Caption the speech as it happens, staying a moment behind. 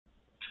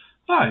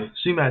Hi,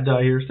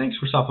 CMattDye here. Thanks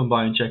for stopping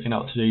by and checking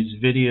out today's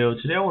video.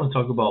 Today I want to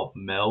talk about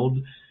Meld.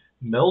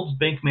 Meld's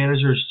Bank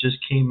Managers just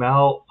came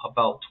out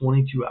about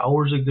 22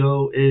 hours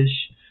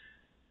ago-ish,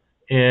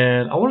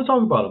 and I want to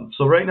talk about them.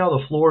 So right now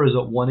the floor is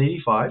at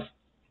 185.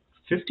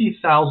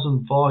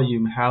 50,000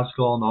 volume has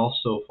gone off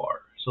so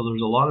far. So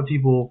there's a lot of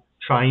people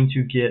trying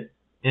to get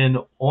in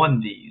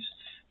on these.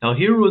 Now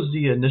here was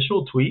the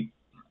initial tweet.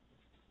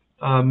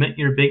 Mint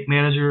your bank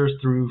manager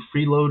through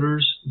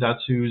freeloaders.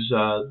 That's who's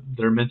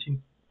they're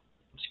minting.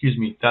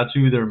 That's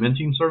who their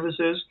minting service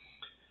is.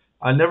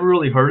 I never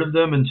really heard of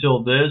them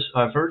until this.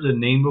 I've heard the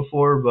name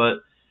before,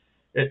 but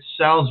it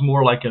sounds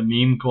more like a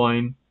meme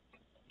coin.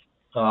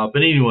 But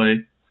anyway,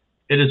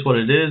 it is what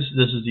it is.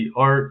 This is the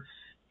art.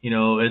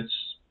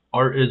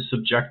 Art is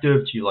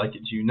subjective. Do you like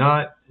it? Do you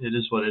not? It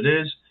is what it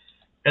is.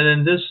 And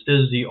then this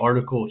is the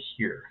article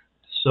here.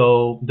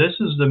 So this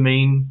is the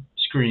main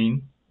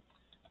screen,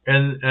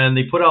 and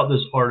they put out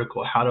this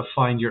article, how to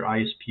find your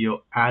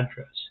ISPO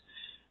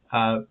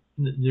address.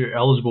 Your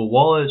eligible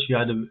wallets, you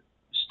had to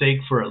stake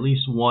for at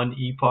least one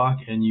epoch,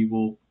 and you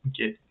will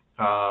get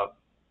the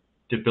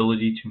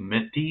ability to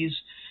mint these.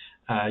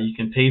 You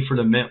can pay for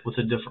the mint with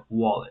a different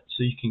wallet.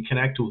 So you can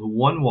connect with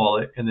one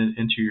wallet and then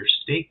enter your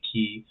stake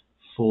key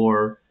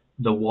for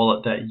the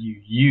wallet that you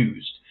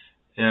used.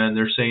 And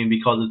they're saying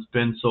because it's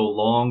been so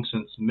long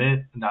since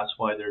mint, and that's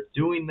why they're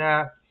doing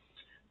that.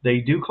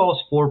 They do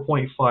cost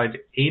 4.5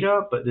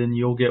 ADA, but then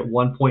you'll get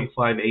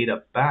 1.5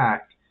 ADA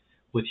back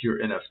with your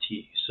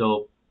NFT.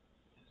 So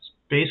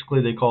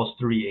basically they cost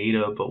 3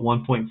 ADA, but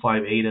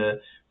 1.5 ADA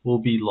will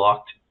be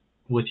locked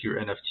with your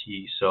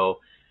NFT. So,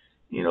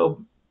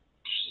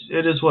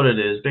 it is what it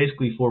is.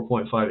 Basically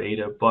 4.5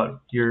 ADA, but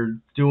you're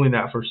doing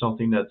that for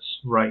something that's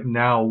right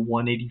now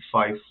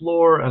 185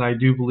 floor, and I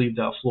do believe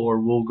that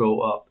floor will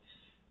go up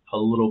a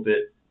little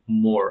bit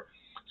more.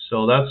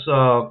 So that's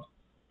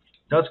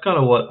kind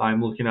of what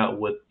I'm looking at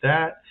with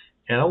that.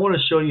 And I want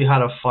to show you how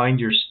to find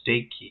your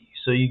stake key.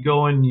 So you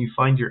go in, you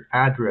find your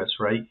address,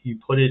 right? You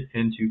put it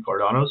into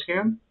Cardano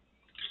scan.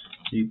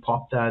 So you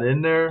pop that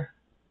in there.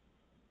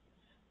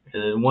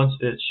 And then once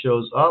it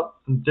shows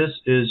up, this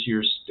is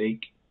your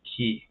stake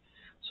key.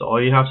 So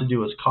all you have to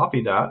do is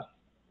copy that.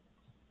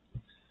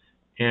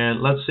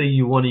 And let's say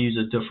you want to use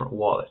a different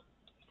wallet,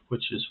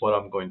 which is what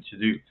I'm going to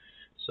do.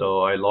 So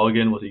I log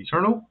in with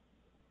Eternal.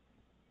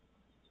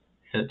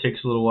 And it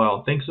takes a little while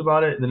and thinks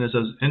about it. And then it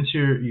says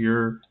enter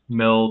your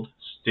Meld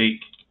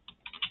stake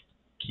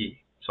key.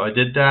 So I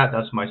did that.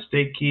 That's my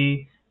stake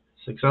key.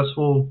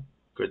 Successful.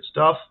 Good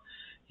stuff.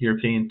 You're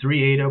paying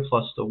 3 ADA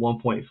plus the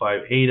 1.5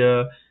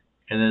 ADA.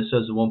 And then it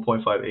says the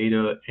 1.5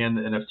 ADA and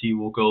the NFT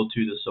will go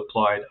to the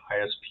supplied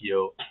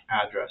ISPO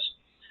address.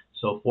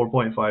 So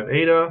 4.5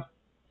 ADA,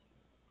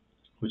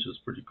 which is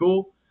pretty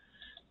cool.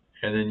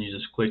 And then you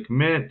just click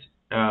mint.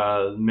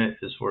 Mint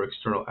is for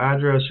external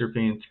address. You're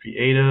paying 3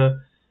 ADA.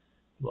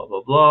 Blah,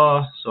 blah,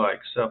 blah. So I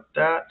accept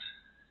that.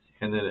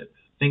 And then it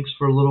thinks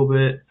for a little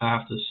bit. I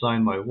have to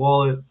sign my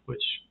wallet,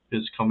 which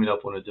is coming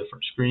up on a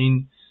different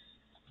screen.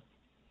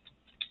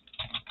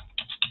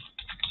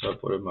 So I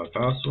put in my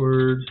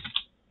password.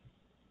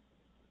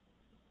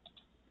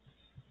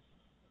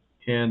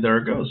 And there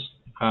it goes.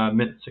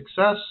 Mint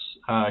success.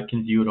 I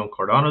can view it on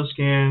Cardano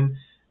scan,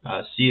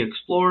 see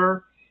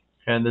Explorer,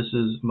 and this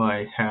is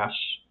my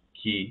hash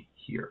key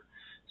here.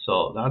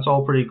 So that's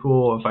all pretty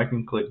cool. If I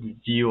can click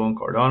view on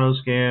Cardano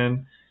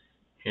scan,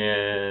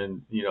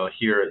 and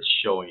here it's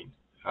showing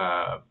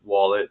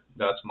wallet.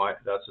 That's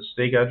a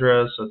stake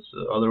address. That's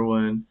the other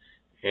one,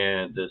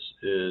 and this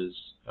is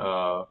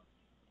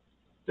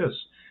this.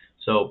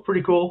 So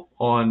pretty cool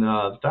on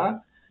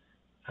that.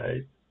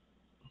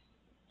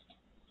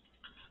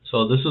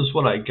 So this is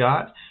what I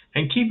got.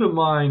 And keep in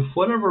mind,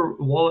 whatever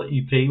wallet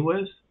you pay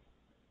with,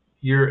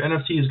 your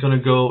NFT is going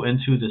to go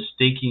into the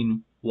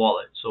staking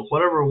wallet. So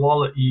whatever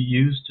wallet you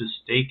use to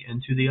stake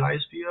into the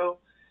ISPO,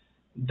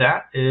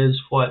 that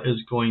is what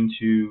is going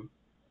to,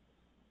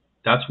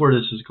 that's where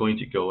this is going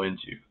to go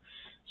into.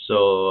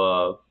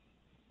 So,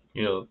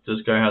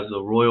 this guy has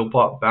a royal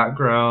pop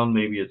background.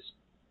 Maybe it's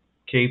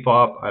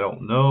K-pop. I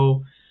don't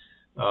know.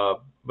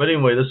 But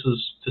anyway, this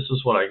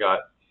is what I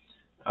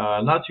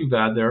got. Not too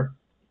bad there.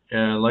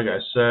 And like I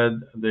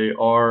said, they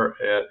are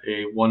at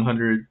a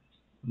 100,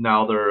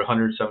 now they're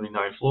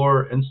 179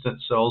 floor,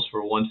 instant sells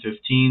for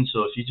 115.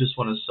 So if you just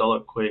want to sell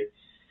it quick,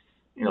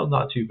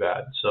 not too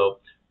bad. So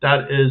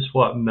that is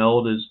what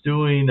Meld is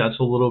doing. That's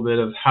a little bit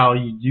of how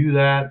you do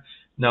that.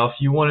 Now, if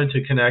you wanted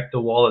to connect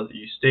the wallet that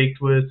you staked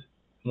with,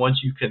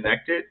 once you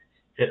connect it,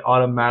 it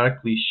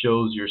automatically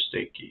shows your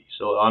stake key.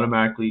 So it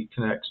automatically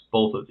connects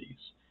both of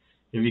these.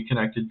 If you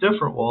connect a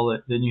different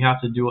wallet, then you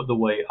have to do it the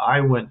way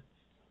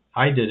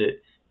I did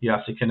it. You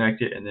have to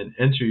connect it and then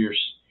enter your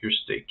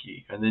stake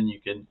key, and then you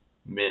can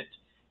mint.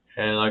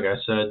 And like I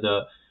said,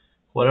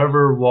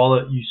 whatever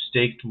wallet you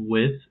staked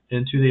with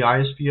into the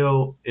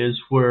ISPO is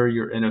where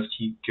your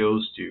NFT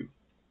goes to.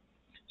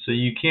 So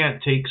you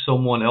can't take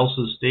someone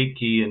else's stake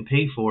key and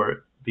pay for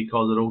it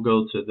because it'll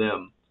go to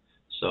them.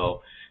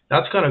 So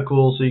that's kind of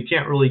cool. So you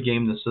can't really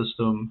game the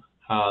system.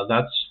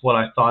 That's what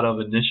I thought of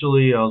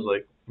initially. I was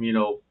like,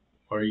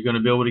 are you going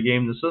to be able to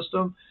game the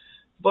system?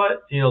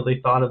 But they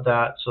thought of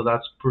that, so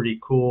that's pretty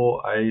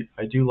cool.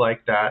 I do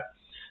like that.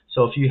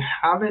 So if you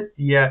haven't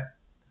yet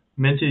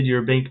minted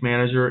your bank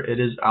manager, it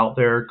is out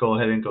there. Go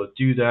ahead and go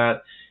do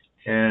that,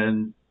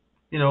 and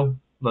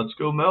let's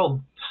go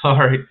Meld. All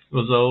right.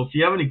 So if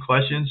you have any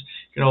questions,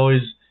 you can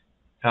always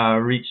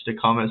reach the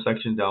comment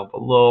section down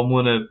below. I'm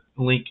going to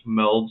link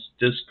Meld's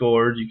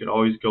Discord. You can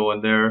always go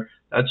in there.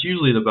 That's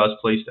usually the best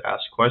place to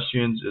ask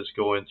questions, is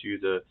go into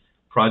the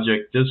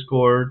project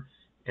Discord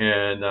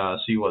and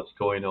see what's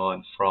going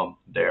on from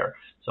there.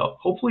 So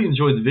hopefully you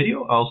enjoyed the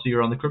video. I'll see you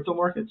around the crypto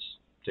markets.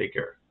 Take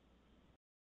care.